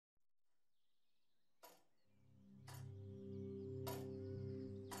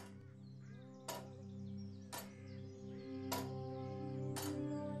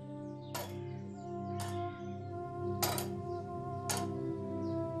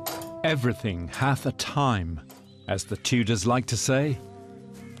Everything hath a time, as the Tudors like to say.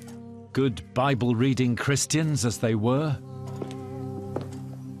 Good Bible-reading Christians as they were.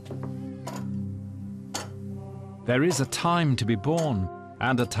 There is a time to be born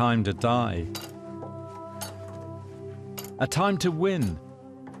and a time to die. A time to win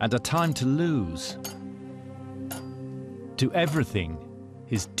and a time to lose. To everything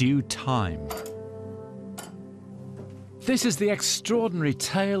his due time. This is the extraordinary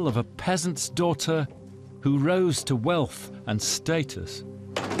tale of a peasant's daughter who rose to wealth and status,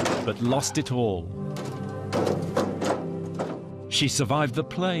 but lost it all. She survived the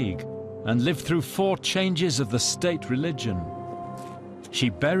plague and lived through 4 changes of the state religion. She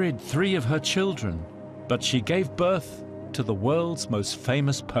buried 3 of her children, but she gave birth to the world's most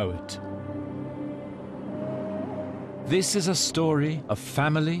famous poet. This is a story of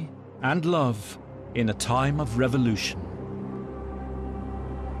family and love in a time of revolution.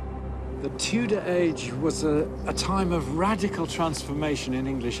 The Tudor age was a time of radical transformation in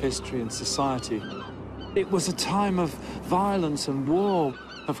English history and society. It was a time of violence and war,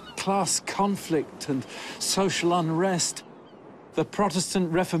 of class conflict and social unrest. The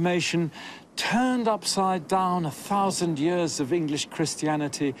Protestant Reformation turned upside down 1,000 years of English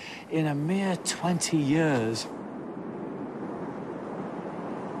Christianity in a mere 20 years.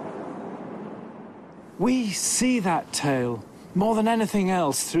 We see that tale more than anything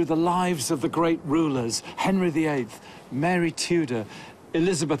else through the lives of the great rulers, Henry VIII, Mary Tudor,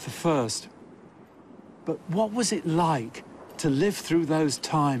 Elizabeth I. But what was it like to live through those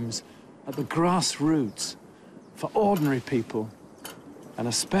times at the grassroots for ordinary people, and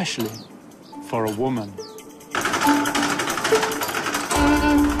especially for a woman?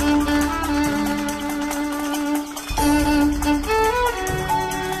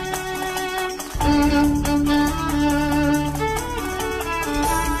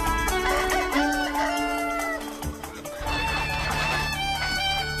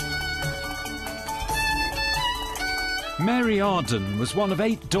 Mary Arden was one of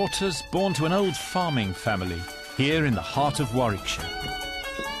 8 daughters born to an old farming family here in the heart of Warwickshire.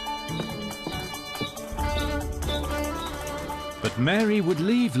 But Mary would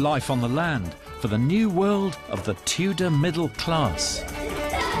leave life on the land for the new world of the Tudor middle class.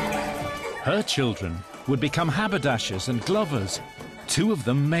 Her children would become haberdashers and glovers. 2 of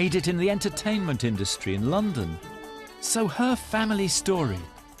them made it in the entertainment industry in London. So her family story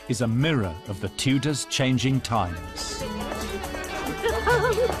is a mirror of the Tudors' changing times.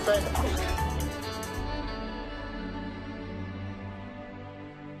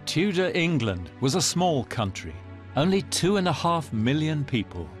 Tudor England was a small country, only 2.5 million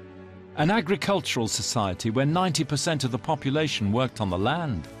people. An agricultural society where 90% of the population worked on the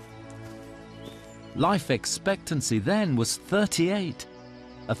land. Life expectancy then was 38.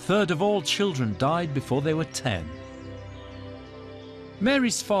 1/3 of all children died before they were 10.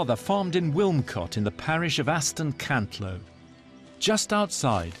 Mary's father farmed in Wilmcote in the parish of Aston Cantlow, just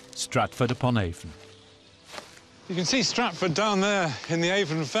outside Stratford-upon-Avon. You can see Stratford down there in the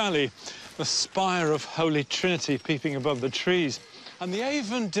Avon Valley, the spire of Holy Trinity peeping above the trees. And the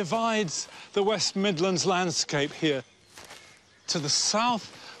Avon divides the West Midlands landscape here. To the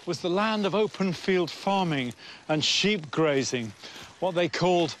south was the land of open field farming and sheep grazing, what they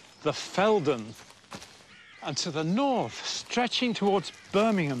called the Feldon. And to the north, stretching towards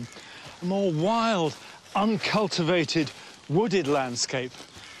Birmingham, a more wild, uncultivated, wooded landscape,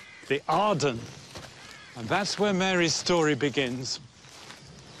 the Arden. And that's where Mary's story begins.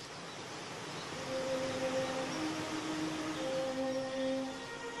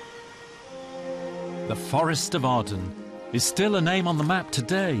 The Forest of Arden is still a name on the map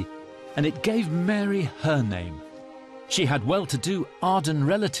today, and it gave Mary her name. She had well-to-do Arden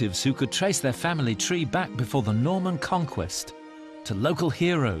relatives who could trace their family tree back before the Norman conquest to local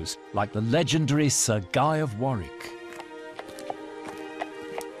heroes like the legendary Sir Guy of Warwick.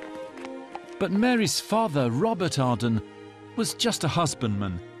 But Mary's father, Robert Arden, was just a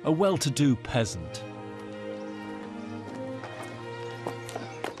husbandman, a well-to-do peasant.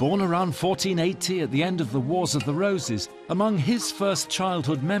 Born around 1480 at the end of the Wars of the Roses, among his first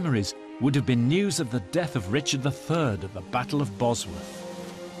childhood memories would have been news of the death of Richard III at the Battle of Bosworth.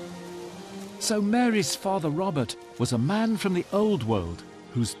 So Mary's father, Robert, was a man from the old world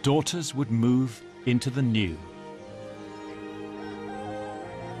whose daughters would move into the new.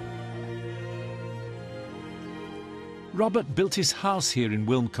 Robert built his house here in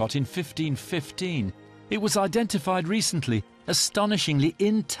Wilmcote in 1515. It was identified recently, astonishingly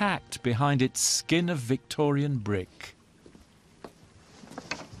intact behind its skin of Victorian brick.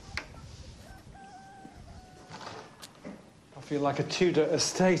 feel like a Tudor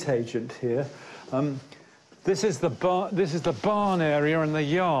estate agent here. This is the barn area and the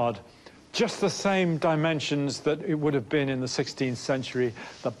yard. Just the same dimensions that it would have been in the 16th century.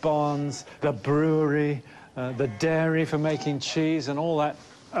 The barns, the brewery, the dairy for making cheese and all that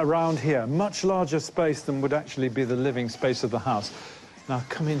around here. Much larger space than would actually be the living space of the house. Now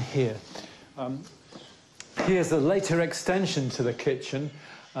come in here. Here's a later extension to the kitchen,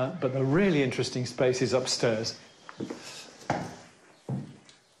 but the really interesting space is upstairs.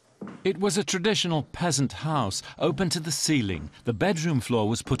 It was a traditional peasant house, open to the ceiling. The bedroom floor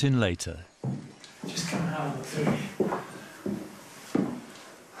was put in later. Just come out and look through here.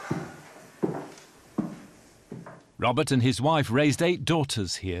 Robert and his wife raised 8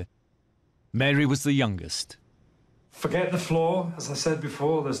 daughters here. Mary was the youngest. Forget the floor, as I said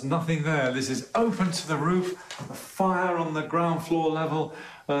before, there's nothing there. This is open to the roof, a fire on the ground floor level,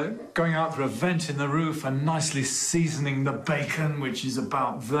 going out through a vent in the roof and nicely seasoning the bacon, which is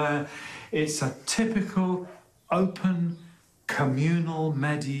about there. It's a typical, open, communal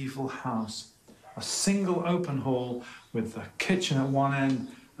medieval house. A single open hall with the kitchen at one end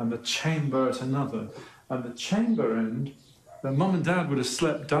and the chamber at another. At the chamber end, the mum and dad would have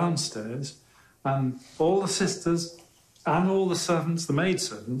slept downstairs, and all the sisters and all the servants, the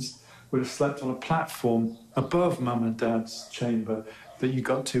maidservants, would have slept on a platform above mum and dad's chamber that you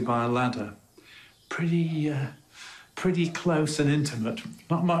got to by a ladder. Pretty close and intimate,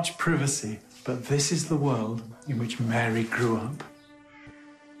 not much privacy, but this is the world in which Mary grew up.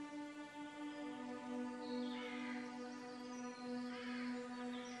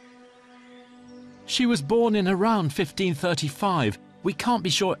 She was born in around 1535. We can't be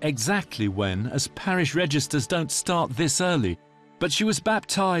sure exactly when, as parish registers don't start this early, but she was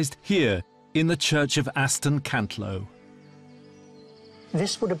baptised here in the church of Aston Cantlow.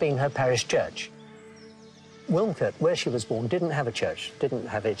 This would have been her parish church. Wilmcote, where she was born, didn't have a church, didn't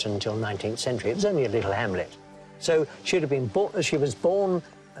have it until 19th century. It was only a little hamlet. So she was born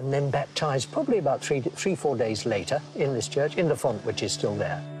and then baptised probably about 3-4 days later in this church, in the font which is still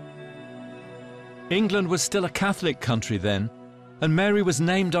there. England was still a Catholic country then, and Mary was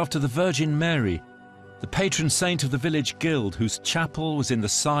named after the Virgin Mary, the patron saint of the village guild, whose chapel was in the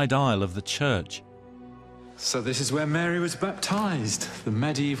side aisle of the church. So this is where Mary was baptised, the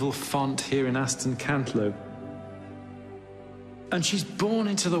medieval font here in Aston Cantlow. And she's born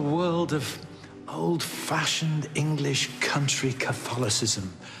into the world of old-fashioned English country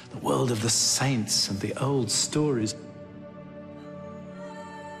Catholicism, the world of the saints and the old stories.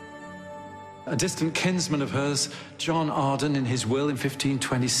 A distant kinsman of hers, John Arden, in his will in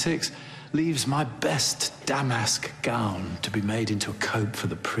 1526, leaves my best damask gown to be made into a cope for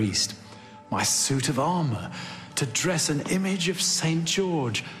the priest, my suit of armour to dress an image of St.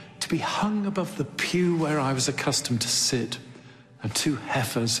 George, to be hung above the pew where I was accustomed to sit, and 2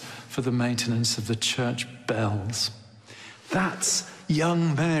 heifers for the maintenance of the church bells. That's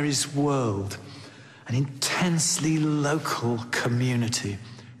young Mary's world, an intensely local community,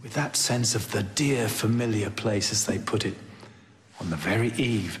 with that sense of the dear familiar place, as they put it, on the very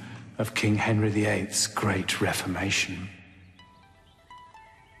eve of King Henry VIII's Great Reformation.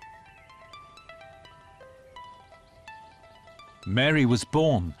 Mary was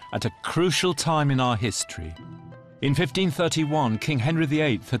born at a crucial time in our history. In 1531, King Henry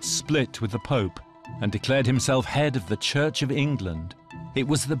VIII had split with the Pope and declared himself head of the Church of England. It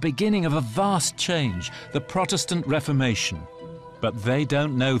was the beginning of a vast change, the Protestant Reformation. But they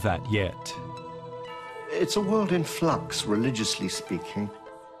don't know that yet. It's a world in flux, religiously speaking.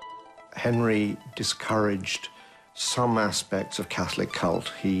 Henry discouraged some aspects of Catholic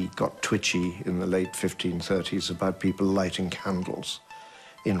cult. He got twitchy in the late 1530s about people lighting candles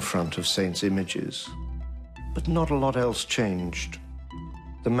in front of saints' images. But not a lot else changed.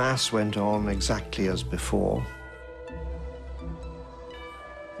 The Mass went on exactly as before.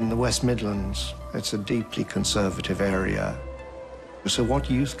 In the West Midlands, it's a deeply conservative area. So what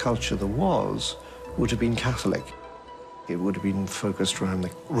youth culture there was would have been Catholic. It would have been focused around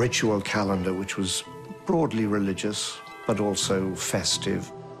the ritual calendar, which was broadly religious, but also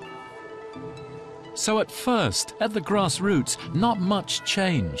festive. So at first, at the grassroots, not much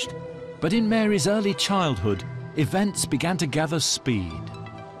changed. But in Mary's early childhood, events began to gather speed.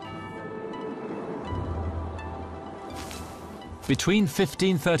 Between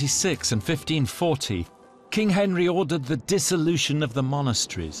 1536 and 1540, King Henry ordered the dissolution of the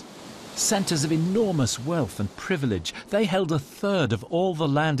monasteries. Centres of enormous wealth and privilege, they held 1/3 of all the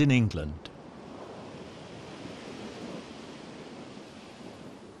land in England.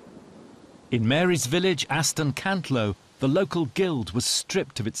 In Mary's village, Aston Cantlow, the local guild was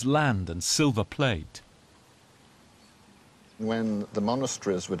stripped of its land and silver plate. When the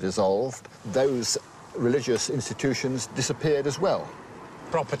monasteries were dissolved, those religious institutions disappeared as well.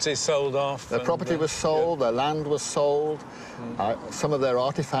 Property sold off. Their property was sold, their land was sold, some of their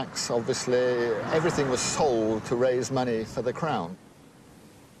artifacts, obviously, everything was sold to raise money for the crown.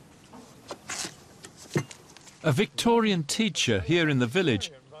 A Victorian teacher here in the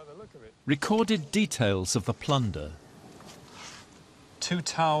village recorded details of the plunder. 2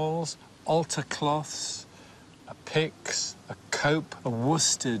 towels, altar cloths, a pyx, a cope, a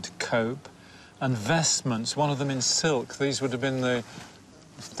worsted cope, and vestments, one of them in silk. These would have been the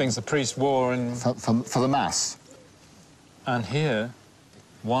things the priest wore in... For the Mass. And here,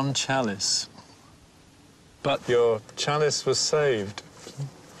 1 chalice. But your chalice was saved.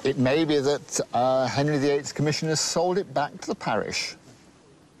 It may be that Henry VIII's commissioners sold it back to the parish.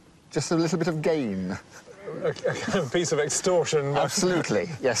 Just a little bit of gain. A piece of extortion. Absolutely,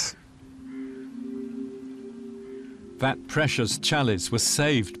 yes. That precious chalice was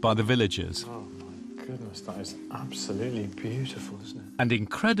saved by the villagers. Oh, my goodness, that is absolutely beautiful, isn't it? And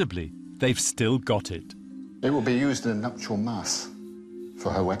incredibly, they've still got it. It will be used in a nuptial mass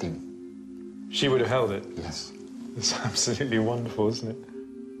for her wedding. She would have held it? Yes. It's absolutely wonderful, isn't it?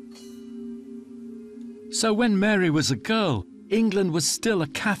 So when Mary was a girl, England was still a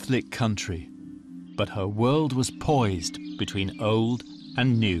Catholic country. But her world was poised between old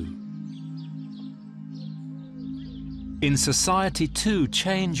and new. In society too,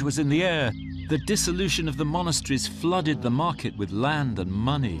 change was in the air. The dissolution of the monasteries flooded the market with land and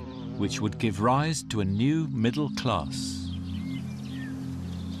money, which would give rise to a new middle class.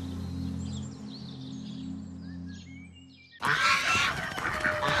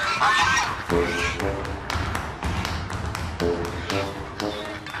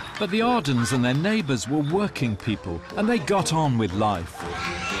 But the Ardens and their neighbours were working people, and they got on with life.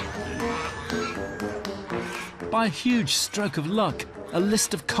 By a huge stroke of luck, a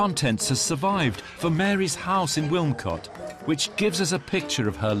list of contents has survived for Mary's house in Wilmcote, which gives us a picture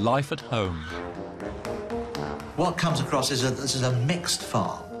of her life at home. What comes across is this is a mixed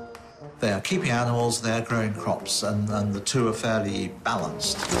farm. They are keeping animals, they are growing crops, and the two are fairly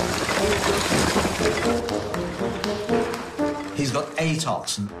balanced. He's got 8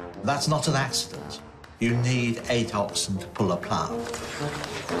 oxen. That's not an accident. You need 8 oxen to pull a plough.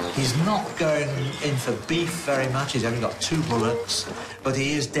 He's not going in for beef very much. He's only got 2 bullocks, but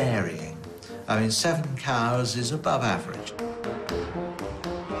he is dairying. I mean, 7 cows is above average.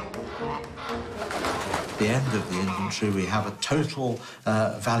 At the end of the inventory, we have a total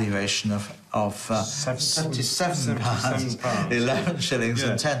valuation of 77 pounds, 11 shillings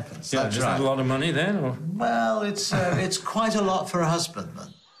and 10 pence. Yeah, That's is right. that a lot of money then? Or? Well, it's quite a lot for a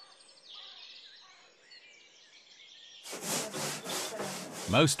husbandman.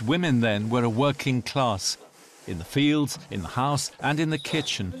 Most women then were a working class, in the fields, in the house and in the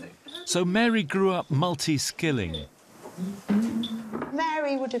kitchen. So Mary grew up multi-skilling.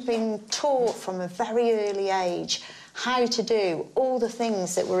 Mary would have been taught from a very early age how to do all the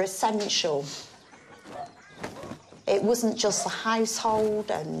things that were essential. It wasn't just the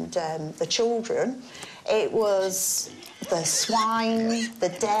household and the children, it was the swine, the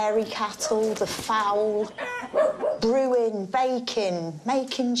dairy cattle, the fowl, brewing, baking,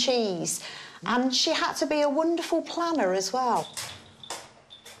 making cheese. And she had to be a wonderful planner as well.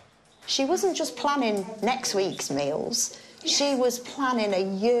 She wasn't just planning next week's meals, she was planning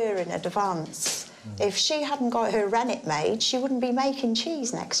a year in advance. If she hadn't got her rennet made, she wouldn't be making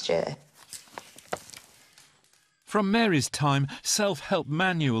cheese next year. From Mary's time, self-help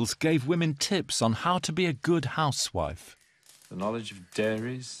manuals gave women tips on how to be a good housewife. The knowledge of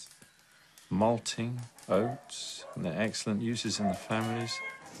dairies, malting, oats, and their excellent uses in the families.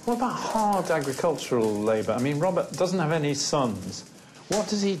 What about hard agricultural labour? I mean, Robert doesn't have any sons. What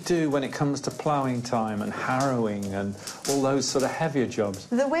does he do when it comes to ploughing time and harrowing and all those sort of heavier jobs?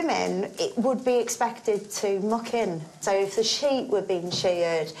 The women would be expected to muck in. So if the sheep were being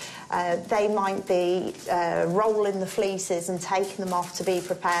sheared, they might be rolling the fleeces and taking them off to be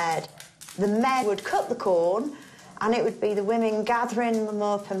prepared. The men would cut the corn, and it would be the women gathering them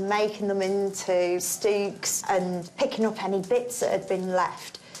up and making them into stooks and picking up any bits that had been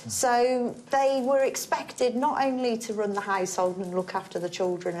left. So they were expected not only to run the household and look after the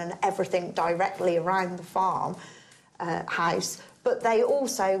children and everything directly around the farm house, but they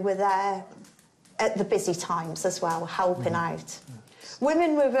also were there at the busy times as well, helping out.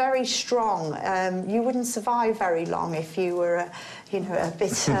 Women were very strong. You wouldn't survive very long if you were, a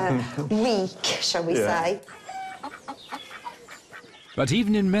bit weak, shall we say. But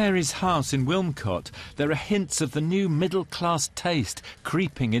even in Mary's house in Wilmcote, there are hints of the new middle-class taste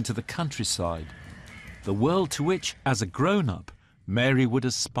creeping into the countryside. the world to which, as a grown-up, Mary would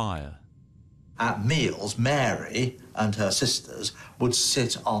aspire. At meals, Mary and her sisters would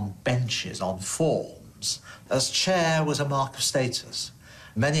sit on benches, on forms, as chair was a mark of status.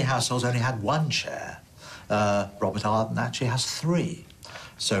 Many households only had one chair. Robert Arden actually has 3.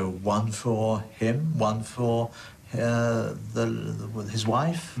 So one for him, one for his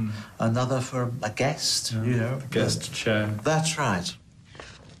wife, another for a guest, you know. Guest chair. That's right.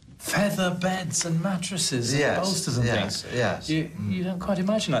 Feather beds and mattresses and bolsters and things. Yes. You don't quite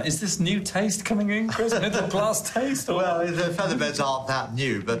imagine that. Is this new taste coming in, Chris? Middle class taste? Or... Well, the feather beds aren't that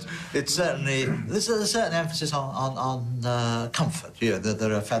new, but it's certainly there's a certain emphasis on comfort. You know,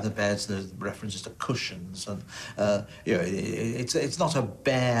 there are feather beds. There's references to cushions, and you know, it's not a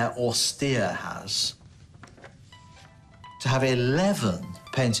bare, austere house. To have 11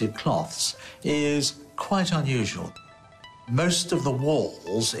 painted cloths is quite unusual. Most of the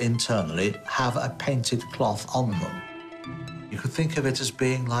walls internally have a painted cloth on them. You could think of it as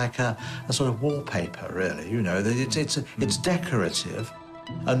being like a sort of wallpaper, really. You know, it's decorative.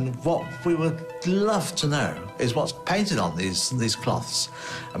 And what we would love to know is what's painted on these cloths.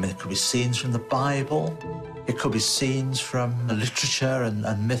 I mean, it could be scenes from the Bible. It could be scenes from literature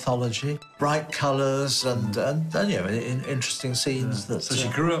and mythology. Bright colours and you know, interesting scenes. That, so she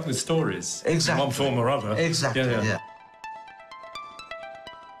grew up with stories. Exactly. In one form or other. Exactly, yeah.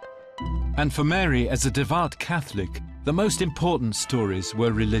 And for Mary, as a devout Catholic, the most important stories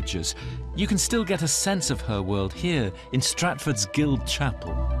were religious. You can still get a sense of her world here in Stratford's Guild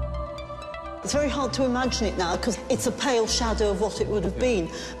Chapel. It's very hard to imagine it now because it's a pale shadow of what it would have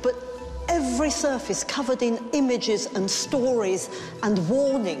been. But every surface covered in images and stories and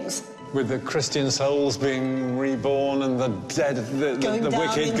warnings. With the Christian souls being reborn and the dead, the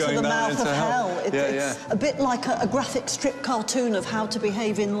wicked going down into hell. It's a bit like a graphic strip cartoon of how to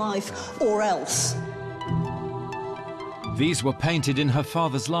behave in life or else. These were painted in her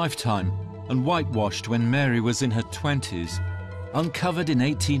father's lifetime and whitewashed when Mary was in her 20s. Uncovered in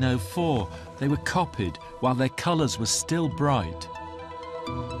 1804, they were copied while their colours were still bright.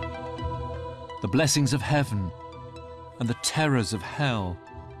 The blessings of heaven and the terrors of hell.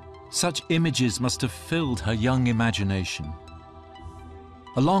 Such images must have filled her young imagination.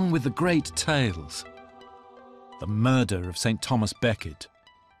 Along with the great tales, the murder of St. Thomas Becket,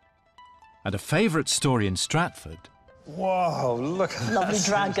 and a favourite story in Stratford. Whoa, look at that. Lovely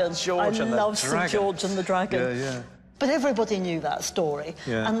dragon. I love St. George and the Dragon. Yeah. But everybody knew that story.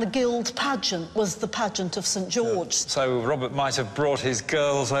 Yeah. And the Guild pageant was the pageant of St. George. Yeah. So Robert might have brought his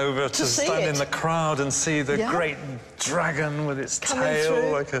girls over to stand in the crowd and see the great dragon with its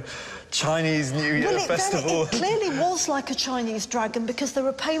tail, like a Chinese New Year festival. It clearly was like a Chinese dragon because there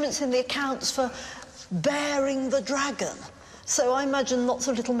were payments in the accounts for bearing the dragon. So I imagine lots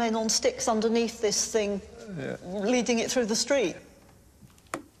of little men on sticks underneath this thing, leading it through the street.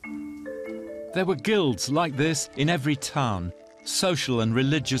 There were guilds like this in every town, social and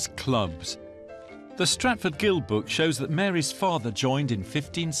religious clubs. The Stratford Guild book shows that Mary's father joined in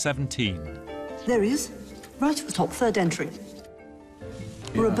 1517. There is, right at the top, third entry.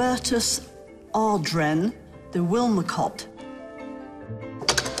 Yeah. Robertus Ardren de Wilmacott.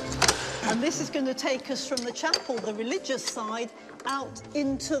 And this is going to take us from the chapel, the religious side, out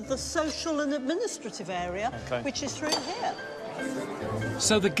into the social and administrative area, which is through here.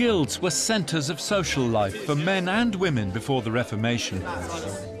 So the guilds were centres of social life for men and women before the Reformation.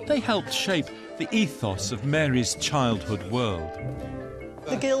 They helped shape the ethos of Mary's childhood world.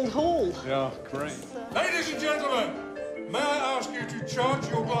 The Guild Hall. Yeah, great. Ladies and gentlemen, may I ask you to charge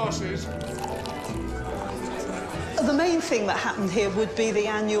your glasses? The main thing that happened here would be the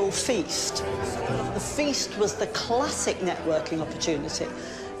annual feast. The feast was the classic networking opportunity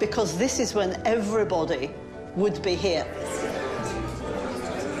because this is when everybody would be here.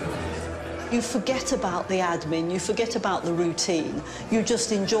 You forget about the admin, you forget about the routine, you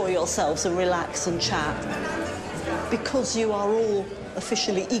just enjoy yourselves and relax and chat. Because you are all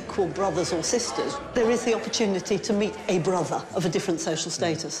officially equal brothers or sisters, there is the opportunity to meet a brother of a different social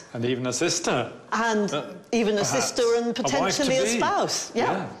status. And even a sister. And even a sister and potentially a spouse.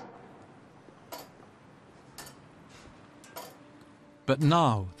 Yeah. But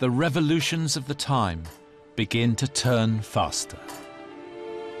now the revolutions of the time begin to turn faster.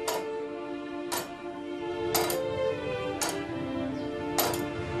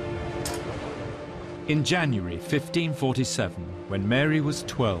 In January 1547, when Mary was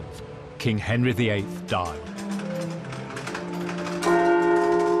 12, King Henry VIII died.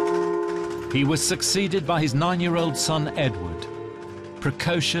 He was succeeded by his 9-year-old son, Edward.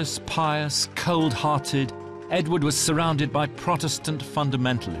 Precocious, pious, cold-hearted, Edward was surrounded by Protestant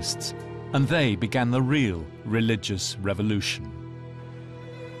fundamentalists. and they began the real religious revolution.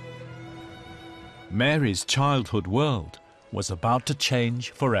 Mary's childhood world was about to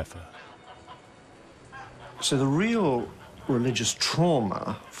change forever. So the real religious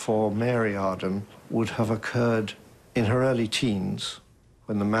trauma for Mary Arden would have occurred in her early teens,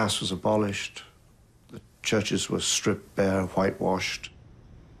 when the Mass was abolished, the churches were stripped bare, whitewashed.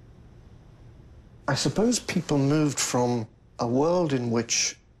 I suppose people moved from a world in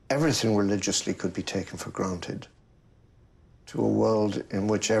which everything religiously could be taken for granted to a world in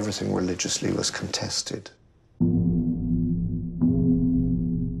which everything religiously was contested.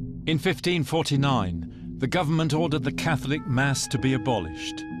 In 1549, the government ordered the Catholic Mass to be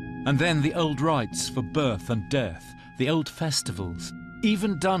abolished, and then the old rites for birth and death, the old festivals,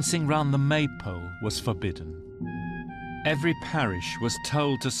 even dancing round the maypole was forbidden. Every parish was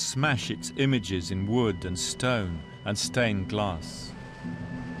told to smash its images in wood and stone and stained glass.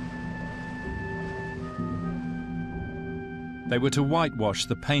 They were to whitewash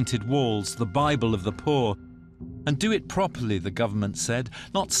the painted walls, the Bible of the poor, and do it properly, the government said,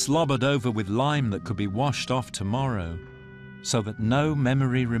 not slobbered over with lime that could be washed off tomorrow, so that no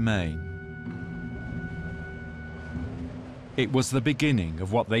memory remained. It was the beginning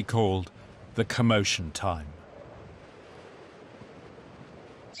of what they called the commotion time.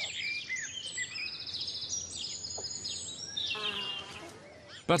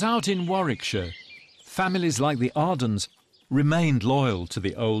 But out in Warwickshire, families like the Ardens remained loyal to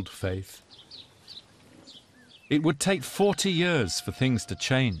the old faith. It would take 40 years for things to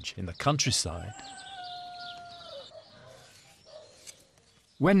change in the countryside.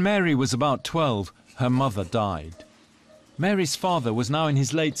 When Mary was about 12, her mother died. Mary's father was now in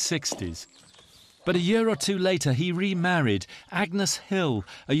his late 60s. But a year or two later, he remarried Agnes Hill,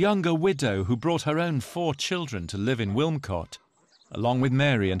 a younger widow who brought her own 4 children to live in Wilmcote, along with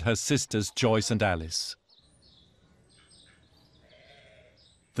Mary and her sisters Joyce and Alice.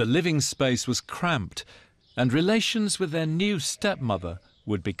 The living space was cramped, and relations with their new stepmother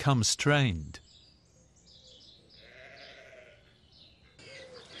would become strained.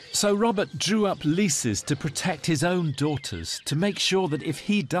 So Robert drew up leases to protect his own daughters, to make sure that if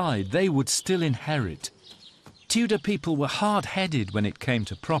he died, they would still inherit. Tudor people were hard-headed when it came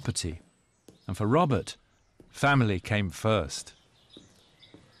to property, and for Robert, family came first.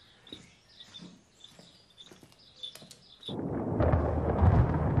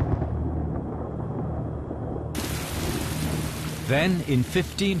 Then, in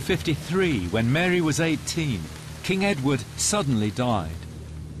 1553, when Mary was 18, King Edward suddenly died,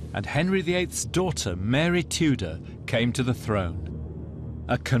 and Henry VIII's daughter, Mary Tudor, came to the throne.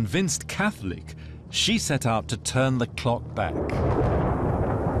 A convinced Catholic, she set out to turn the clock back.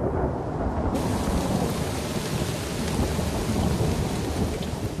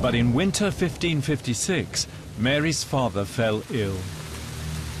 But in winter 1556, Mary's father fell ill.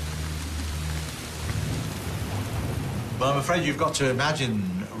 Well, I'm afraid you've got to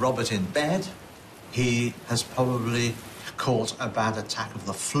imagine Robert in bed. He has probably caught a bad attack of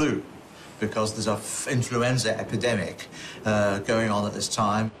the flu, because there's an influenza epidemic going on at this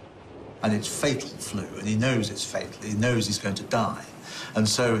time, and it's fatal flu, and he knows it's fatal. He knows he's going to die, and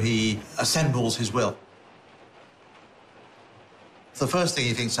so he assembles his will. The first thing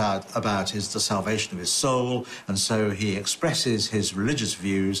he thinks about is the salvation of his soul, and so he expresses his religious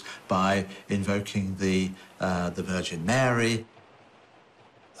views by invoking the Virgin Mary,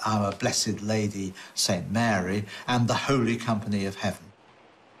 our Blessed Lady Saint Mary, and the Holy Company of Heaven.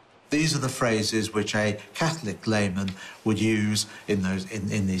 These are the phrases which a Catholic layman would use in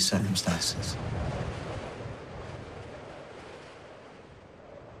these circumstances.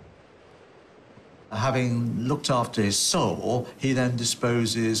 Having looked after his soul, he then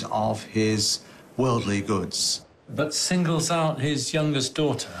disposes of his worldly goods. But singles out his youngest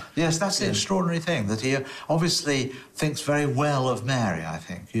daughter. Yes, that's the extraordinary thing, that he obviously thinks very well of Mary, I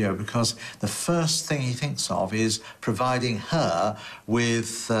think, because the first thing he thinks of is providing her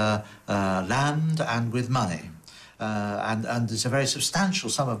with land and with money. And it's a very substantial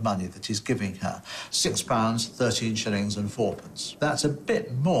sum of money that he's giving her, £6, 13 shillings and 4pence. That's a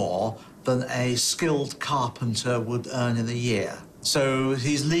bit more than a skilled carpenter would earn in a year. So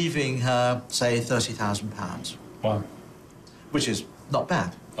he's leaving her, say, £30,000. Wow. Which is not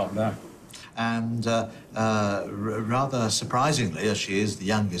bad. Not bad. And rather surprisingly, as she is the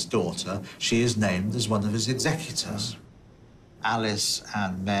youngest daughter, she is named as one of his executors. Alice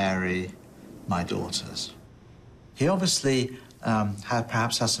and Mary, my daughters. He obviously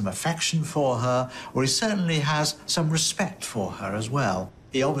perhaps has some affection for her, or he certainly has some respect for her as well.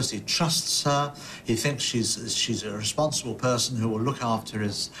 He obviously trusts her. He thinks she's a responsible person who will look after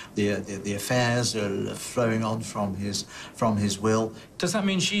the affairs flowing on from his will. Does that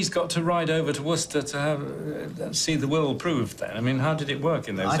mean she's got to ride over to Worcester to see the will proved then? I mean, how did it work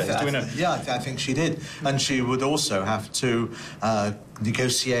in those days? Do we know? Yeah, I think she did. And she would also have to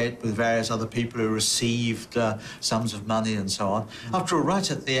negotiate with various other people who received sums of money and so on. After all, right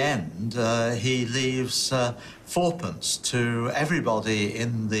at the end, he leaves fourpence to everybody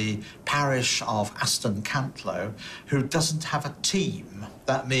in the parish of Aston Cantlow who doesn't have a team.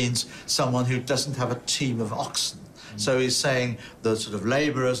 That means someone who doesn't have a team of oxen. So he's saying the sort of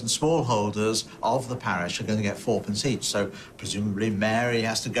labourers and smallholders of the parish are going to get fourpence each. So presumably Mary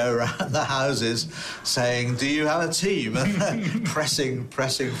has to go around the houses saying, "Do you have a team?" and pressing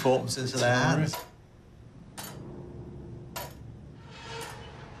fourpence into their hands.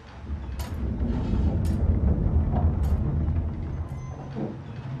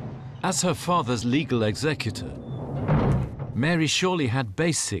 As her father's legal executor, Mary surely had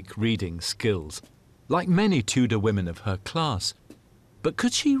basic reading skills, like many Tudor women of her class. But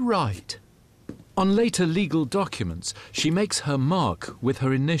could she write? On later legal documents, she makes her mark with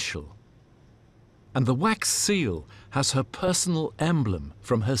her initial. And the wax seal has her personal emblem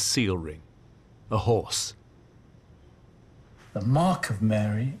from her seal ring, a horse. The mark of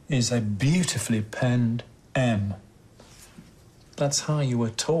Mary is a beautifully penned M. That's how you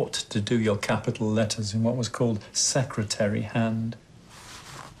were taught to do your capital letters in what was called secretary hand.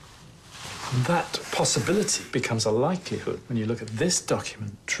 That possibility becomes a likelihood when you look at this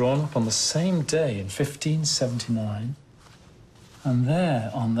document drawn up on the same day in 1579. And there,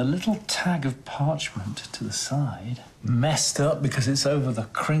 on the little tag of parchment to the side, messed up because it's over the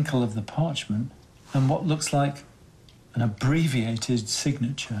crinkle of the parchment, and what looks like an abbreviated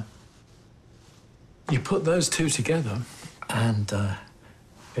signature. You put those two together, and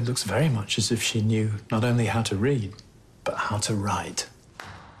it looks very much as if she knew not only how to read, but how to write.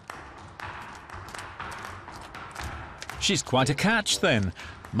 She's quite a catch then.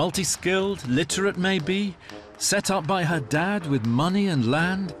 Multi-skilled, literate maybe, set up by her dad with money and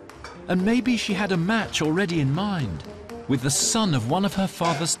land. And maybe she had a match already in mind with the son of one of her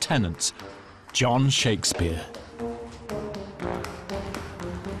father's tenants, John Shakespeare.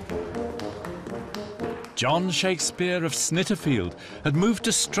 John Shakespeare of Snitterfield had moved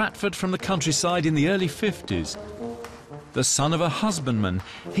to Stratford from the countryside in the early 50s. The son of a husbandman,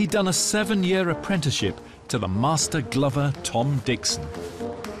 he'd done a 7-year apprenticeship to the master glover Tom Dixon.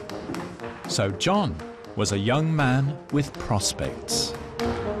 So John was a young man with prospects.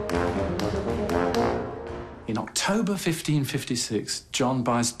 In October 1556, John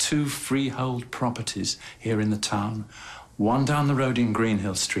buys 2 freehold properties here in the town, one down the road in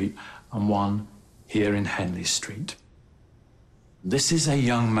Greenhill Street and one here in Henley Street. This is a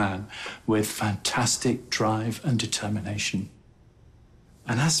young man with fantastic drive and determination.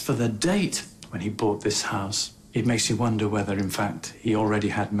 And as for the date when he bought this house, it makes you wonder whether, in fact, he already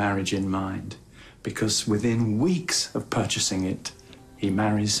had marriage in mind, because within weeks of purchasing it, he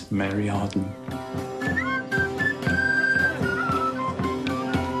marries Mary Arden.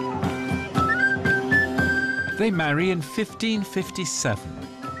 They marry in 1557.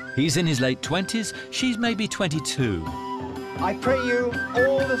 He's in his late 20s, she's maybe 22. I pray you,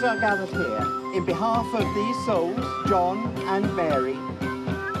 all that are gathered here, in behalf of these souls, John and Mary,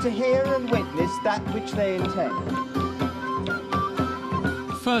 to hear and witness that which they intend.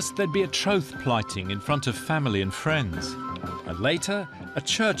 First, there'd be a troth plighting in front of family and friends, and later, a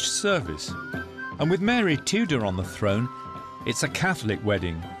church service. And with Mary Tudor on the throne, it's a Catholic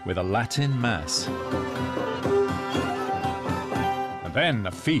wedding with a Latin Mass. And then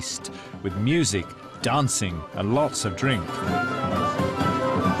a feast with music, dancing and lots of drink.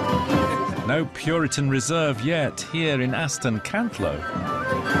 No Puritan reserve yet here in Aston Cantlow.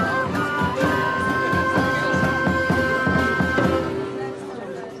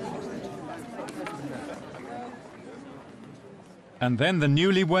 And then the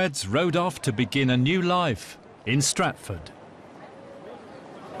newlyweds rode off to begin a new life in Stratford.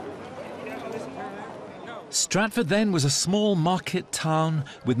 Stratford then was a small market town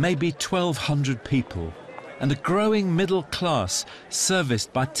with maybe 1,200 people and a growing middle class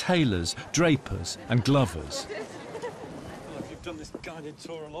serviced by tailors, drapers and glovers.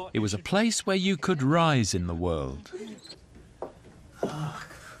 It was a place where you could rise in the world. Oh,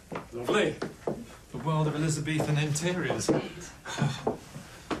 lovely. The world of Elizabethan interiors.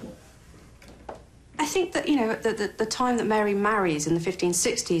 I think that, you know, the time that Mary marries in the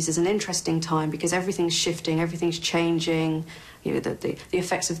 1560s is an interesting time because everything's shifting, everything's changing, you know, the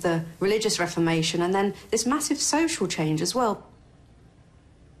effects of the religious Reformation and then this massive social change as well.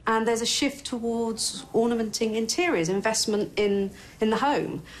 And there's a shift towards ornamenting interiors, investment in the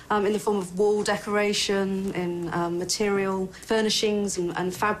home, in the form of wall decoration, in material furnishings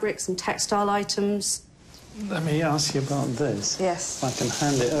and fabrics and textile items. Let me ask you about this. Yes. If I can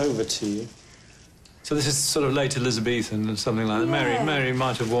hand it over to you. So this is sort of late Elizabethan and something like that. Yeah. Mary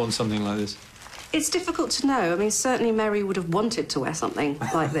might have worn something like this. It's difficult to know. I mean, certainly Mary would have wanted to wear something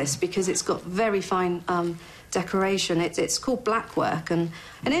like this because it's got very fine decoration. It's called blackwork, and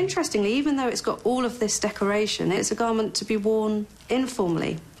interestingly, even though it's got all of this decoration, it's a garment to be worn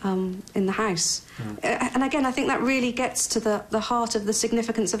informally in the house. And again, I think that really gets to the heart of the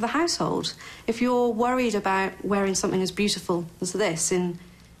significance of the household. If you're worried about wearing something as beautiful as this in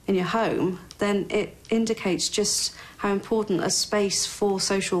your home, then it indicates just how important a space for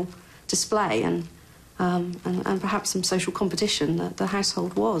social display and perhaps some social competition that the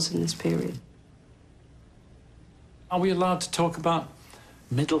household was in this period. Are we allowed to talk about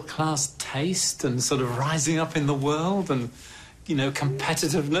middle-class taste and sort of rising up in the world and, you know,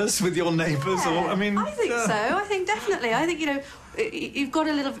 competitiveness with your neighbours? Yeah, or, I mean... I think so. I think definitely. I think, you know, you've got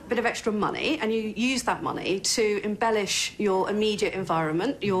a little bit of extra money and you use that money to embellish your immediate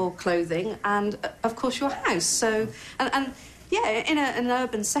environment, your clothing and, of course, your house. So, and yeah, in an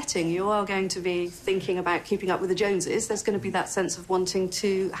urban setting, you are going to be thinking about keeping up with the Joneses. There's going to be that sense of wanting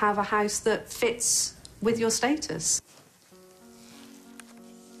to have a house that fits with your status.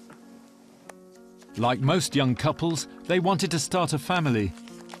 Like most young couples, they wanted to start a family.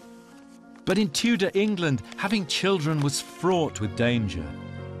 But in Tudor England, having children was fraught with danger.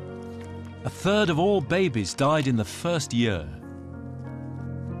 A third of all babies died in the first year.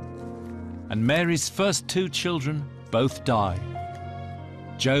 And Mary's first two children both died.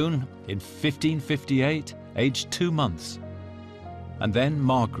 Joan in 1558, aged 2 months. And then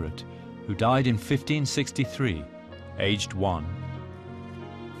Margaret, who died in 1563, aged 1.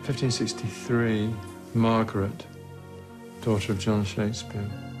 1563, Margaret, daughter of John Shakespeare.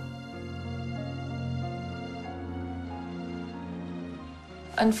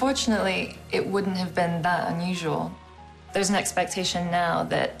 Unfortunately, it wouldn't have been that unusual. There's an expectation now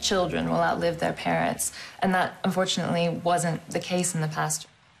that children will outlive their parents, and that, unfortunately, wasn't the case in the past.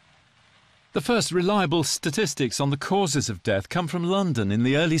 The first reliable statistics on the causes of death come from London in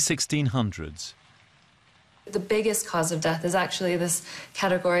the early 1600s. The biggest cause of death is actually this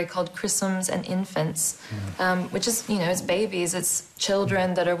category called chrisms and infants, which is, you know, it's babies, it's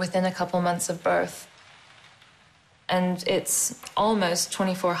children that are within a couple months of birth. And it's almost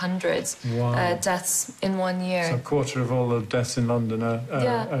 2,400 deaths in 1 year. So a quarter of all the deaths in London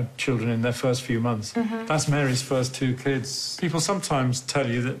are children in their first few months. That's Mary's first two kids. People sometimes tell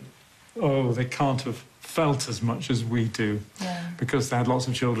you that, oh, they can't have felt as much as we do because they had lots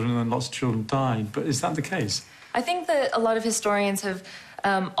of children and then lots of children died. But is that the case? I think that a lot of historians have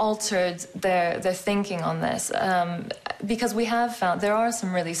altered their thinking on this because we have found there are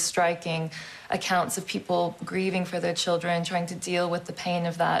some really striking accounts of people grieving for their children, trying to deal with the pain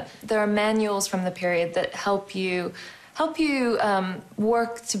of that. There are manuals from the period that help you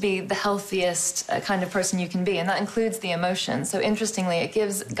work to be the healthiest kind of person you can be, and that includes the emotions. So interestingly, it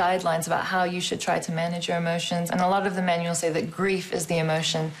gives guidelines about how you should try to manage your emotions, and a lot of the manuals say that grief is the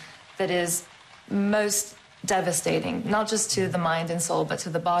emotion that is most devastating, not just to the mind and soul, but to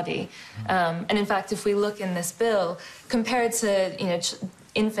the body. And in fact, if we look in this bill, compared to, you know,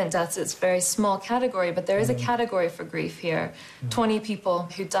 infant deaths, it's a very small category, but there is a category for grief here. 20 people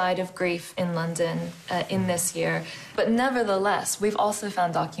who died of grief in London in this year. But nevertheless, we've also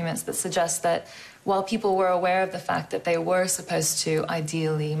found documents that suggest that while people were aware of the fact that they were supposed to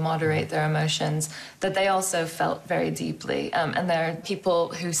ideally moderate their emotions, that they also felt very deeply. And there are people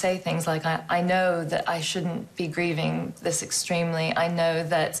who say things like, I know that I shouldn't be grieving this extremely. I know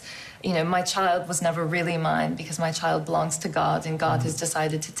that, you know, my child was never really mine because my child belongs to God and God has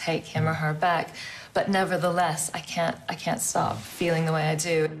decided to take him or her back. But nevertheless, I can't stop feeling the way I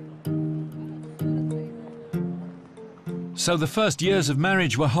do. So the first years of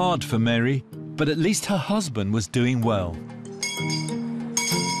marriage were hard for Mary, but at least her husband was doing well.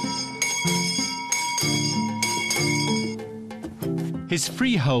 His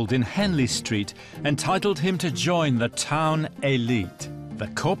freehold in Henley Street entitled him to join the town elite. The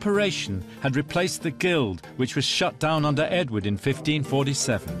corporation had replaced the guild, which was shut down under Edward in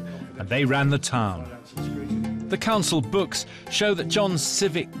 1547, and they ran the town. The council books show that John's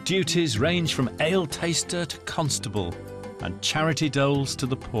civic duties range from ale taster to constable, and charity doles to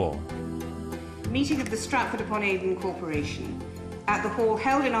the poor. Meeting of the Stratford-upon-Avon Corporation at the hall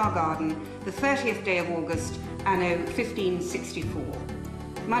held in our garden the 30th day of August, anno 1564.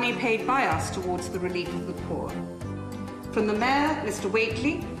 Money paid by us towards the relief of the poor. From the Mayor, Mr.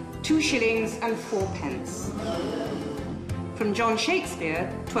 Whately, 2 shillings and 4 pence. From John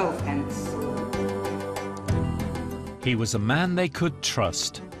Shakespeare, 12 pence. He was a man they could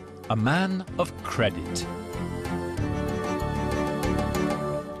trust, a man of credit.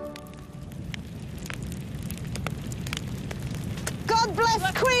 God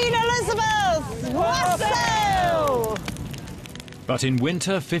bless Queen Elizabeth! Wassail! But in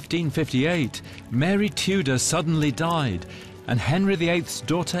winter 1558, Mary Tudor suddenly died, and Henry VIII's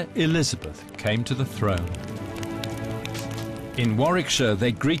daughter Elizabeth came to the throne. In Warwickshire,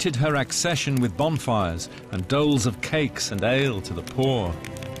 they greeted her accession with bonfires and doles of cakes and ale to the poor.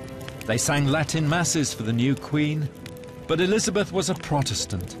 They sang Latin masses for the new queen, but Elizabeth was a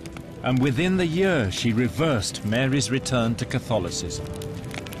Protestant, and within the year she reversed Mary's return to Catholicism.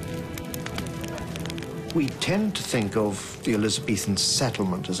 We tend to think of the Elizabethan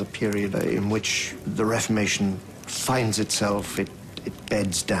settlement as a period in which the Reformation finds itself, it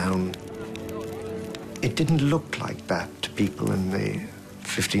beds down. It didn't look like that to people in the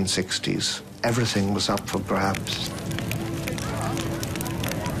 1560s. Everything was up for grabs.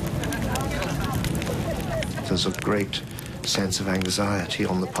 There's a great sense of anxiety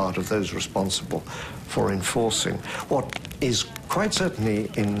on the part of those responsible for enforcing what is quite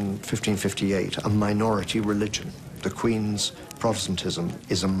certainly in 1558 a minority religion. The Queen's Protestantism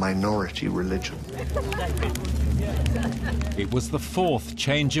is a minority religion. It was the fourth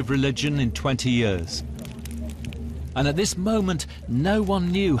change of religion in 20 years. And at this moment, no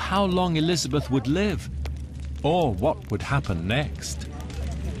one knew how long Elizabeth would live, or what would happen next.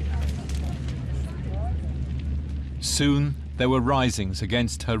 Soon, there were risings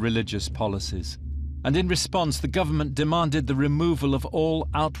against her religious policies, and in response, the government demanded the removal of all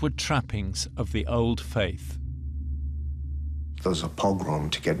outward trappings of the old faith. There was a pogrom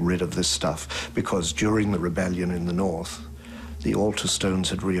to get rid of this stuff, because during the rebellion in the north, the altar stones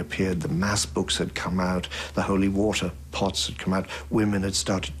had reappeared, the mass books had come out, the holy water pots had come out, women had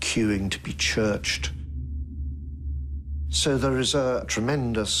started queuing to be churched. So there is a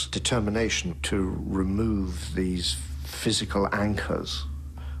tremendous determination to remove these physical anchors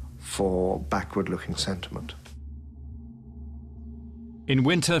for backward-looking sentiment. In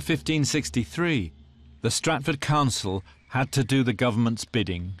winter 1563, the Stratford Council had to do the government's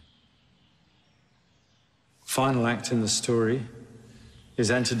bidding. Final act in the story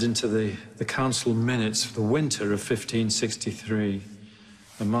is entered into the council minutes for the winter of 1563.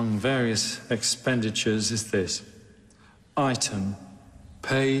 Among various expenditures is this: item,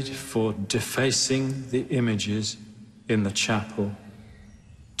 paid for defacing the images in the chapel,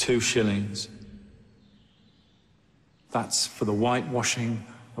 2 shillings. That's for the whitewashing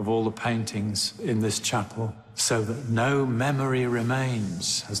of all the paintings in this chapel, so that no memory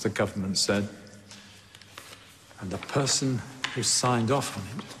remains, as the government said. And the person who signed off on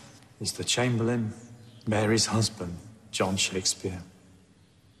it is the Chamberlain, Mary's husband, John Shakespeare.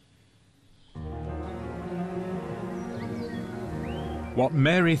 What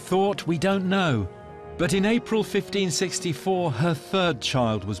Mary thought, we don't know. But in April 1564, her third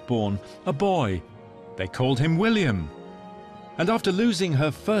child was born, a boy. They called him William. And after losing her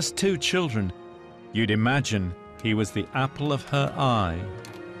first 2 children, you'd imagine he was the apple of her eye.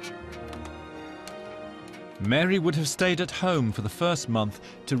 Mary would have stayed at home for the first month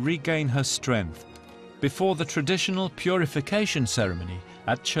to regain her strength before the traditional purification ceremony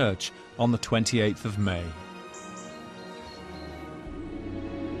at church on the 28th of May.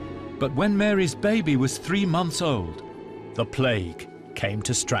 But when Mary's baby was 3 months old, the plague came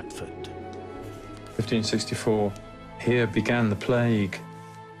to Stratford. 1564, here began the plague.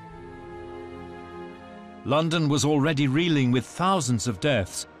 London was already reeling with thousands of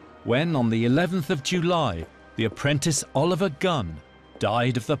deaths when, on the 11th of July, the apprentice Oliver Gunn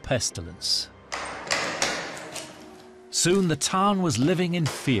died of the pestilence. Soon the town was living in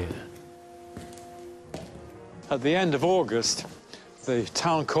fear. At the end of August, the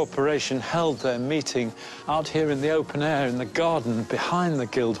town corporation held their meeting out here in the open air in the garden behind the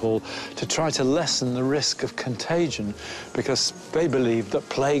Guildhall to try to lessen the risk of contagion, because they believed that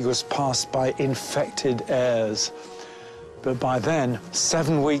plague was passed by infected airs. But by then,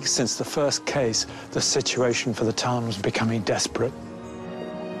 7 weeks since the first case, the situation for the town was becoming desperate.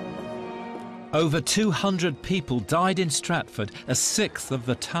 Over 200 people died in Stratford, a sixth of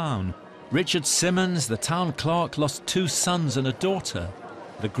the town. Richard Simmons, the town clerk, lost 2 sons and a daughter.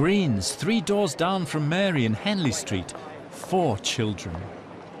 The Greens, 3 doors down from Mary in Henley Street, 4 children.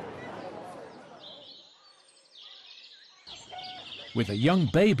 With a young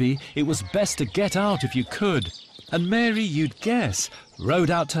baby, it was best to get out if you could. And Mary, you'd guess,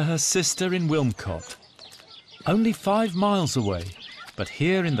 rode out to her sister in Wilmcote. Only 5 miles away, But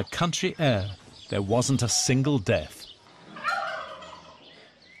here in the country air, there wasn't a single death.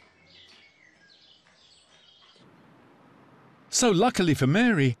 So luckily for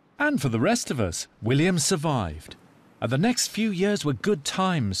Mary, and for the rest of us, William survived. And the next few years were good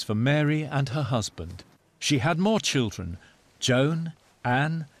times for Mary and her husband. She had more children, Joan,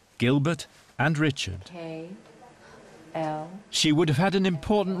 Anne, Gilbert and Richard. K-L. She would have had an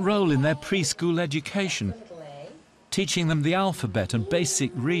important role in their preschool education, teaching them the alphabet and basic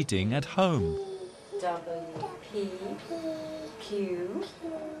reading at home. W-P-Q.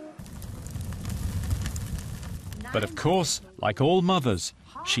 But of course, like all mothers,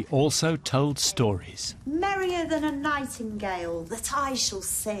 she also told stories. Merrier than a nightingale that I shall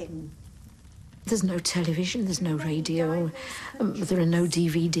sing. There's no television, there's no radio, there are no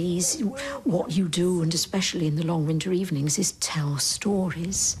DVDs. What you do, and especially in the long winter evenings, is tell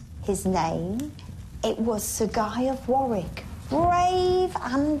stories. His name, it was Sir Guy of Warwick, brave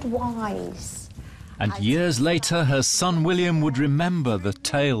and wise. And years later, her son William would remember the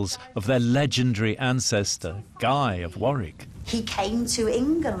tales of their legendary ancestor, Guy of Warwick. He came to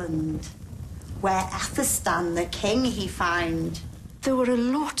England, where Athelstan the king he found. There were a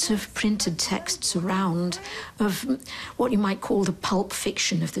lot of printed texts around of what you might call the pulp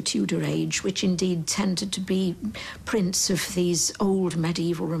fiction of the Tudor age, which indeed tended to be prints of these old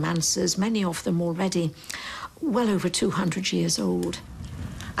medieval romances, many of them already well over 200 years old.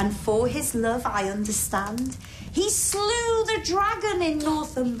 And for his love, I understand, he slew the dragon in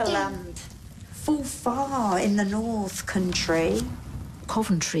Northumberland, full far in the north country.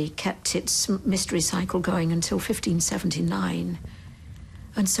 Coventry kept its mystery cycle going until 1579.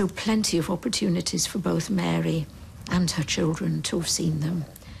 And so plenty of opportunities for both Mary and her children to have seen them.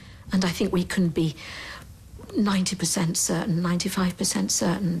 And I think we can be 90% certain, 95%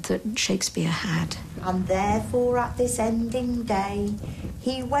 certain that Shakespeare had. And therefore at this ending day,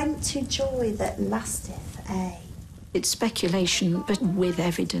 he went to joy that lasteth aye. It's speculation, but with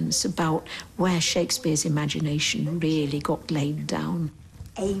evidence about where Shakespeare's imagination really got laid down.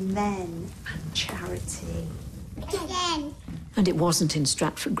 Amen and charity. Again. And it wasn't in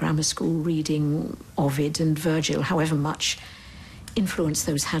Stratford Grammar School reading Ovid and Virgil, however much influence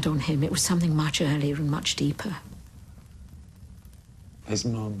those had on him. It was something much earlier and much deeper. His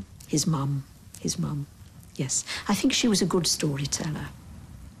mum. His mum. His mum. Yes. I think she was a good storyteller.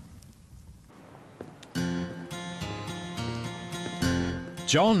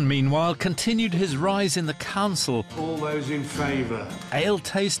 John, meanwhile, continued his rise in the council. All those in favour. Ale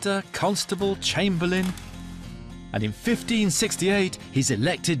taster, constable, chamberlain. And in 1568, he's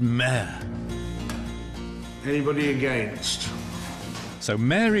elected mayor. Anybody against? So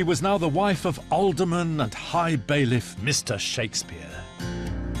Mary was now the wife of alderman and high bailiff Mr. Shakespeare.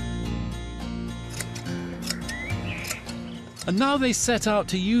 And now they set out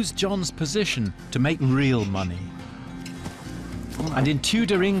to use John's position to make real money. And in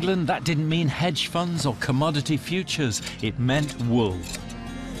Tudor England, that didn't mean hedge funds or commodity futures. It meant wool.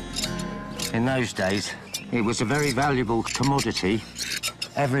 In those days, it was a very valuable commodity.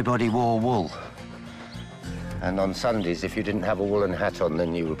 Everybody wore wool. And on Sundays, if you didn't have a woolen hat on,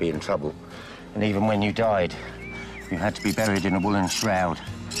 then you would be in trouble. And even when you died, you had to be buried in a woolen shroud.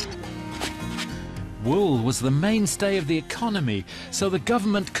 Wool was the mainstay of the economy, so the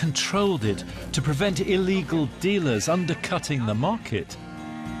government controlled it to prevent illegal dealers undercutting the market.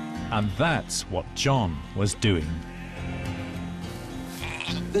 And that's what John was doing.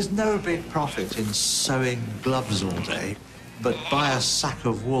 There's no big profit in sewing gloves all day, but buy a sack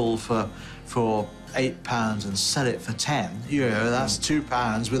of wool for £8 and sell it for 10, you know, that's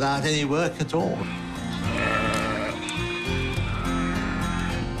 £2 without any work at all.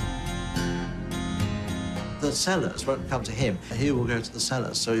 The sellers won't come to him. He will go to the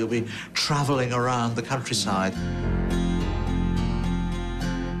sellers, so he'll be travelling around the countryside.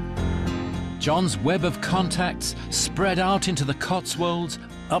 John's web of contacts spread out into the Cotswolds,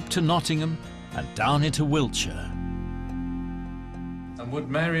 up to Nottingham, and down into Wiltshire. And would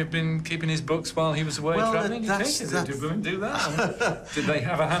Mary have been keeping his books while he was away travelling? Did women do that? Did they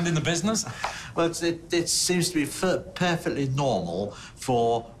have a hand in the business? Well, it seems to be perfectly normal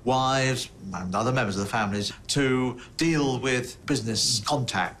for wives and other members of the families to deal with business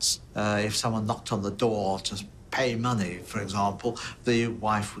contacts. If someone knocked on the door to pay money, for example, the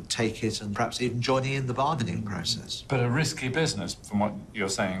wife would take it and perhaps even joining in the bargaining process. But a risky business, from what you're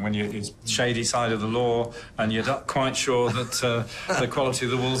saying, when it's shady side of the law and you're not quite sure that the quality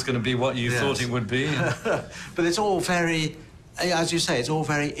of the wool's going to be what you thought it would be. But it's all very, as you say, it's all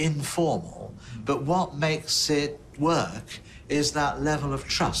very informal. But what makes it work is that level of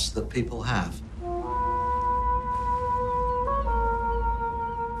trust that people have.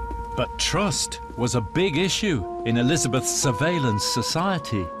 But trust was a big issue in Elizabeth's surveillance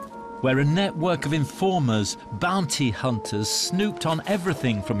society, where a network of informers, bounty hunters, snooped on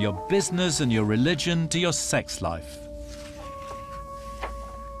everything from your business and your religion to your sex life.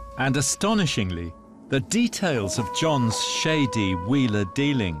 And astonishingly, the details of John's shady Wheeler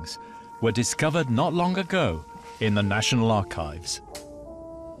dealings were discovered not long ago in the National Archives.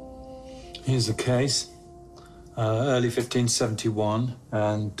 Here's the case. Early 1571,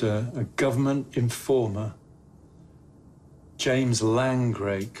 and a government informer, James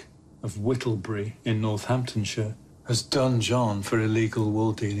Langrake of Whittlebury in Northamptonshire, has done John for illegal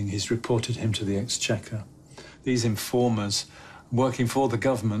wool dealing. He's reported him to the Exchequer. These informers working for the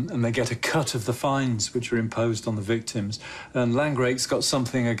government, and they get a cut of the fines which are imposed on the victims. And Langrake's got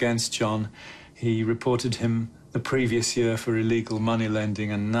something against John. He reported him the previous year for illegal money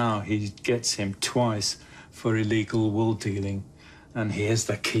lending, and now he gets him twice for illegal wool dealing. And here's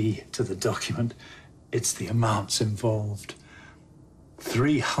the key to the document. It's the amounts involved.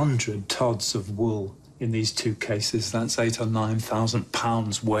 300 tods of wool in these two cases. That's £8,000 or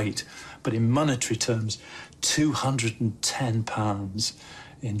 £9,000 weight. But in monetary terms, £210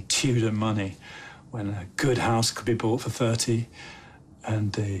 in Tudor money, when a good house could be bought for 30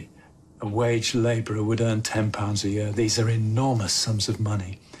 and a wage labourer would earn £10 a year. These are enormous sums of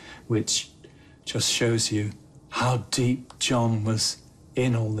money, which just shows you how deep John was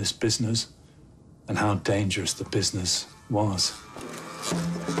in all this business and how dangerous the business was.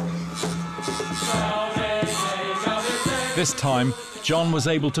 This time, John was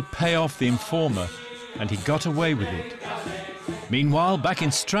able to pay off the informer, and he got away with it. Meanwhile, back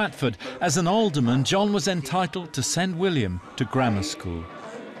in Stratford, as an alderman, John was entitled to send William to grammar school,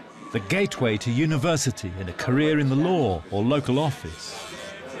 the gateway to university and a career in the law or local office.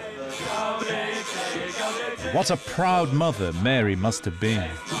 What a proud mother Mary must have been.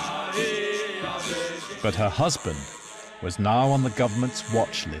 But her husband was now on the government's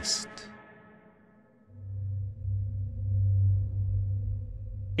watch list.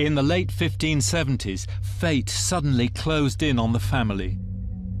 In the late 1570s, fate suddenly closed in on the family.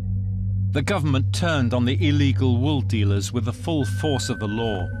 The government turned on the illegal wool dealers with the full force of the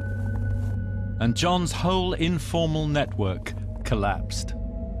law, and John's whole informal network collapsed.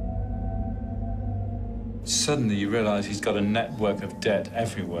 Suddenly you realise he's got a network of debt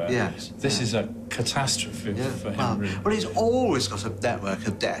everywhere. Yes. This is a catastrophe for him, really. Well, he's always got a network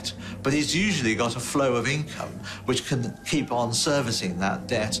of debt, but he's usually got a flow of income which can keep on servicing that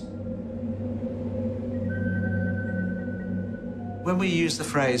debt. When we use the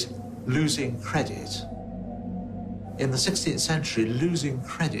phrase losing credit, in the 16th century, losing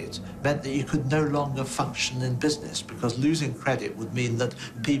credit meant that you could no longer function in business, because losing credit would mean that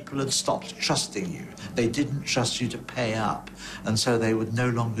people had stopped trusting you. They didn't trust you to pay up, and so they would no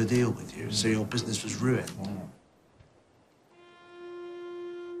longer deal with you, so your business was ruined.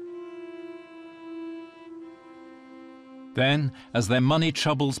 Then, as their money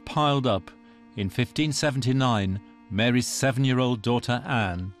troubles piled up, in 1579, Mary's 7-year-old daughter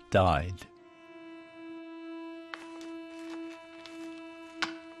Anne died.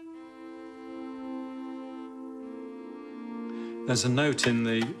 There's a note in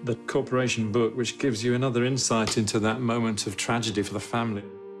the corporation book which gives you another insight into that moment of tragedy for the family.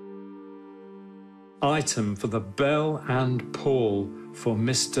 Item for the bell and pall for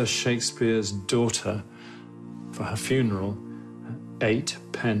Mr. Shakespeare's daughter for her funeral, 8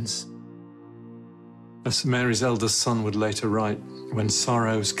 pence. As Mary's eldest son would later write, when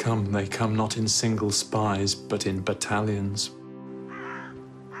sorrows come, they come not in single spies, but in battalions.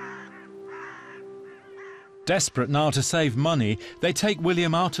 Desperate now to save money, they take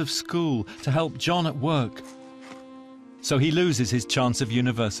William out of school to help John at work. So he loses his chance of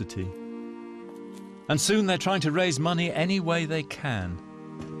university. And soon they're trying to raise money any way they can.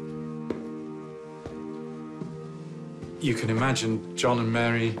 You can imagine John and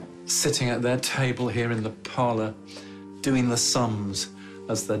Mary sitting at their table here in the parlour, doing the sums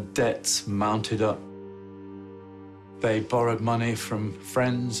as their debts mounted up. They borrowed money from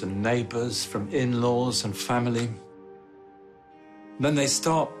friends and neighbours, from in-laws and family. Then they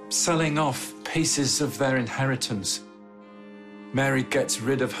start selling off pieces of their inheritance. Mary gets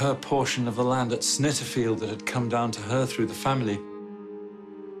rid of her portion of the land at Snitterfield that had come down to her through the family.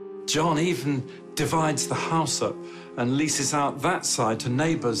 John even divides the house up and leases out that side to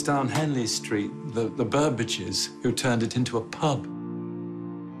neighbours down Henley Street, the Burbages, who turned it into a pub.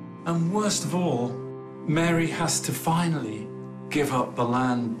 And worst of all, Mary has to finally give up the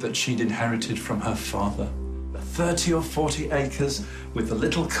land that she'd inherited from her father. The 30 or 40 acres with the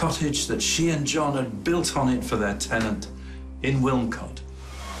little cottage that she and John had built on it for their tenant in Wilmcote.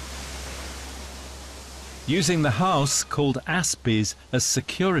 Using the house, called Aspie's, as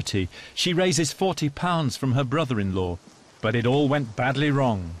security, she raises £40 from her brother-in-law. But it all went badly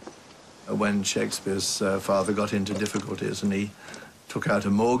wrong. When Shakespeare's father got into difficulties and he took out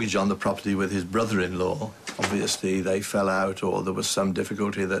a mortgage on the property with his brother-in-law, obviously they fell out, or there was some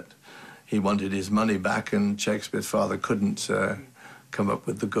difficulty that he wanted his money back, and Shakespeare's father couldn't come up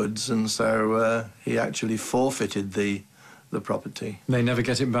with the goods, and so he actually forfeited the property. They never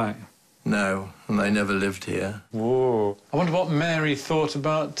get it back? No, and they never lived here. Whoa. I wonder what Mary thought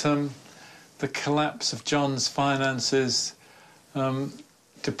about the collapse of John's finances,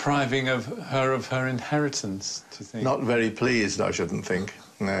 depriving of her inheritance, do you think? Not very pleased, I shouldn't think,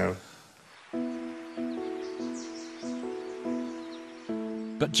 no.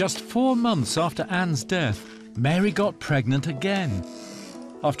 But just 4 months after Anne's death, Mary got pregnant again.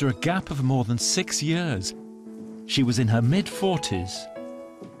 After a gap of more than 6 years, she was in her mid-40s.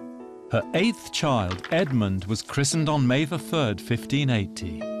 Her 8th child, Edmund, was christened on May the 3rd,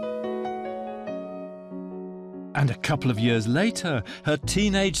 1580. And a couple of years later, her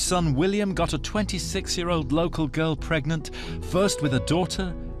teenage son William got a 26-year-old local girl pregnant, first with a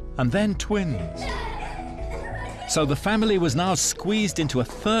daughter and then twins. So the family was now squeezed into a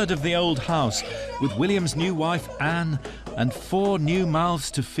third of the old house, with William's new wife Anne and 4 new mouths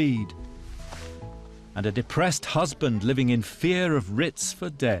to feed. And a depressed husband living in fear of writs for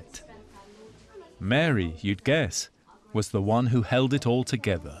debt. Mary, you'd guess, was the one who held it all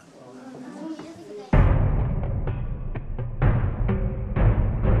together.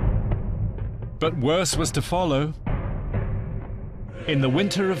 But worse was to follow. In the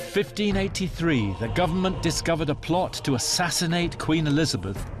winter of 1583, the government discovered a plot to assassinate Queen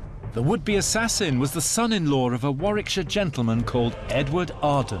Elizabeth. The would-be assassin was the son-in-law of a Warwickshire gentleman called Edward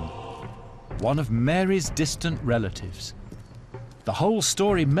Arden, one of Mary's distant relatives. The whole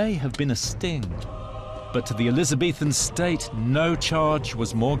story may have been a sting, but to the Elizabethan state, no charge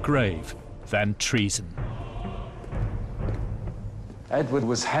was more grave than treason. Edward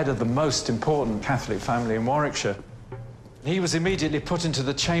was head of the most important Catholic family in Warwickshire. He was immediately put into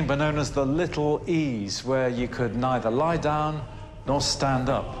the chamber known as the Little Ease, where you could neither lie down nor stand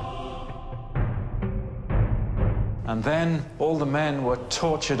up. And then all the men were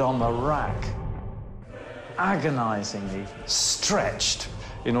tortured on the rack, agonizingly stretched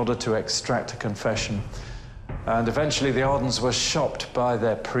in order to extract a confession. And eventually the Ardens were shopped by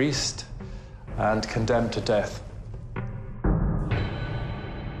their priest and condemned to death.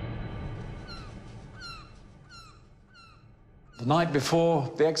 The night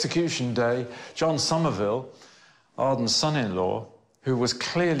before the execution day, John Somerville, Arden's son-in-law, who was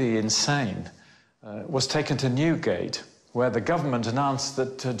clearly insane, was taken to Newgate, where the government announced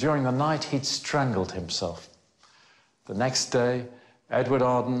that during the night he'd strangled himself. The next day, Edward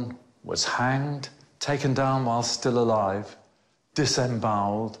Arden was hanged, taken down while still alive,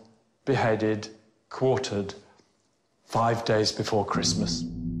 disemboweled, beheaded, quartered, 5 days before Christmas.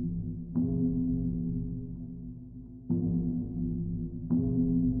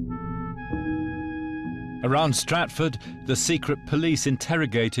 Around Stratford, the secret police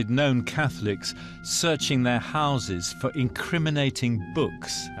interrogated known Catholics, searching their houses for incriminating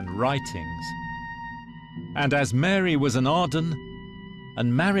books and writings. And as Mary was an Arden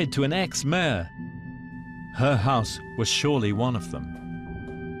and married to an ex-mayor, her house was surely one of them.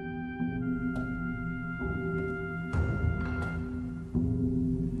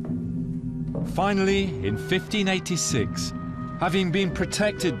 Finally, in 1586, having been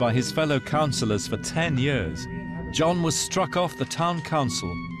protected by his fellow councillors for 10 years, John was struck off the town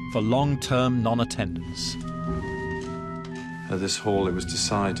council for long-term non-attendance. At this hall it was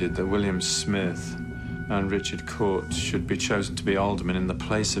decided that William Smith and Richard Court should be chosen to be aldermen in the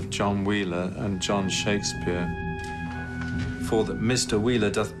place of John Wheeler and John Shakespeare. For that Mr. Wheeler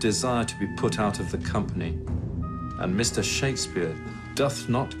doth desire to be put out of the company, and Mr. Shakespeare doth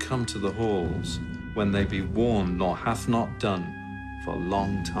not come to the halls when they be warned, nor hath not done for a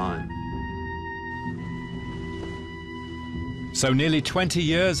long time. So nearly 20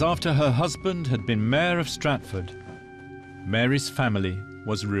 years after her husband had been mayor of Stratford, Mary's family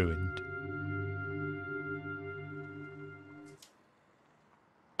was ruined.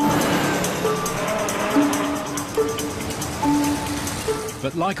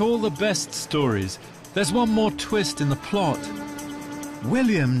 But like all the best stories, there's one more twist in the plot.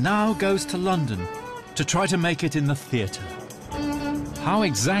 William now goes to London to try to make it in the theatre. How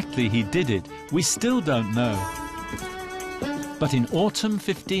exactly he did it, we still don't know. But in autumn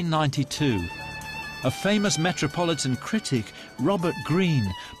 1592, a famous metropolitan critic, Robert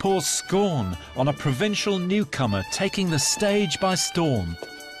Greene, pours scorn on a provincial newcomer taking the stage by storm.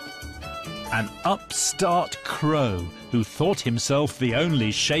 An upstart crow who thought himself the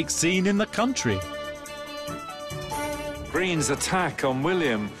only shake scene in the country. Green's attack on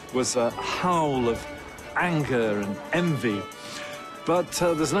William was a howl of anger and envy. But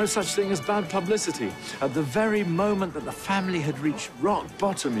there's no such thing as bad publicity. At the very moment that the family had reached rock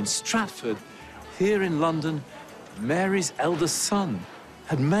bottom in Stratford, here in London, Mary's eldest son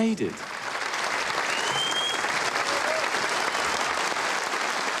had made it.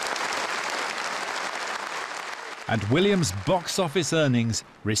 And William's box office earnings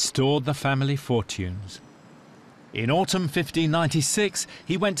restored the family fortunes. In autumn 1596,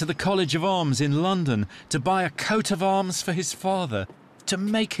 he went to the College of Arms in London to buy a coat of arms for his father, to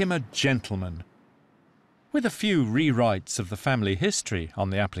make him a gentleman, with a few rewrites of the family history on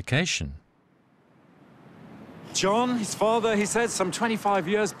the application. John, his father, he said, some 25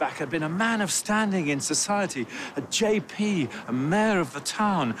 years back, had been a man of standing in society, a JP, a mayor of the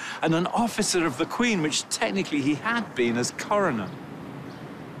town, and an officer of the Queen, which technically he had been as coroner.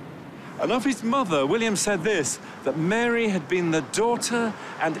 And of his mother, William said this, that Mary had been the daughter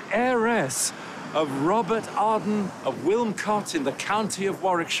and heiress of Robert Arden of Wilmcote in the county of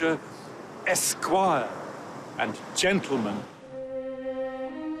Warwickshire, Esquire and gentleman.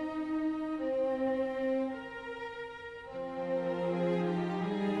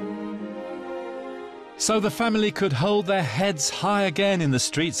 So the family could hold their heads high again in the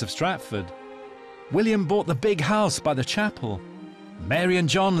streets of Stratford. William bought the big house by the chapel. Mary and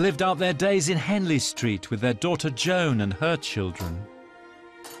John lived out their days in Henley Street with their daughter Joan and her children.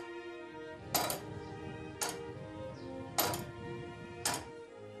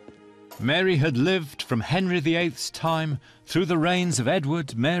 Mary had lived from Henry VIII's time through the reigns of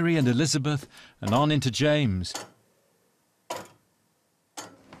Edward, Mary and Elizabeth and on into James.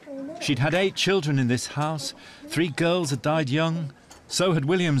 She'd had 8 children in this house. 3 girls had died young, so had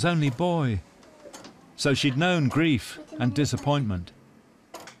William's only boy. So she'd known grief and disappointment,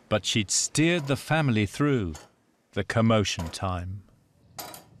 but she'd steered the family through the commotion time.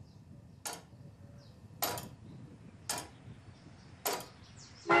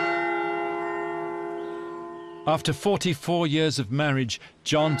 After 44 years of marriage,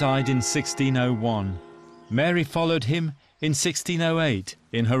 John died in 1601. Mary followed him in 1608,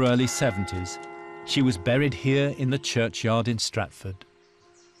 in her early 70s. She was buried here in the churchyard in Stratford.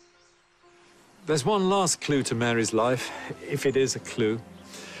 There's one last clue to Mary's life, if it is a clue.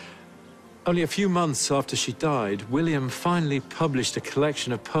 Only a few months after she died, William finally published a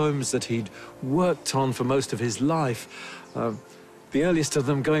collection of poems that he'd worked on for most of his life, the earliest of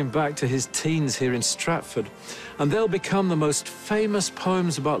them going back to his teens here in Stratford. And they'll become the most famous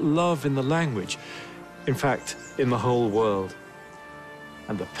poems about love in the language, in fact, in the whole world.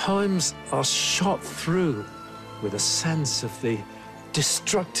 And the poems are shot through with a sense of the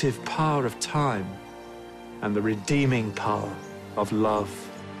destructive power of time and the redeeming power of love.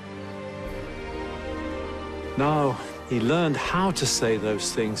 Now, he learned how to say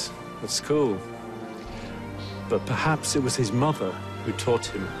those things at school, but perhaps it was his mother who taught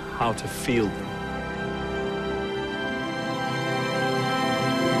him how to feel them.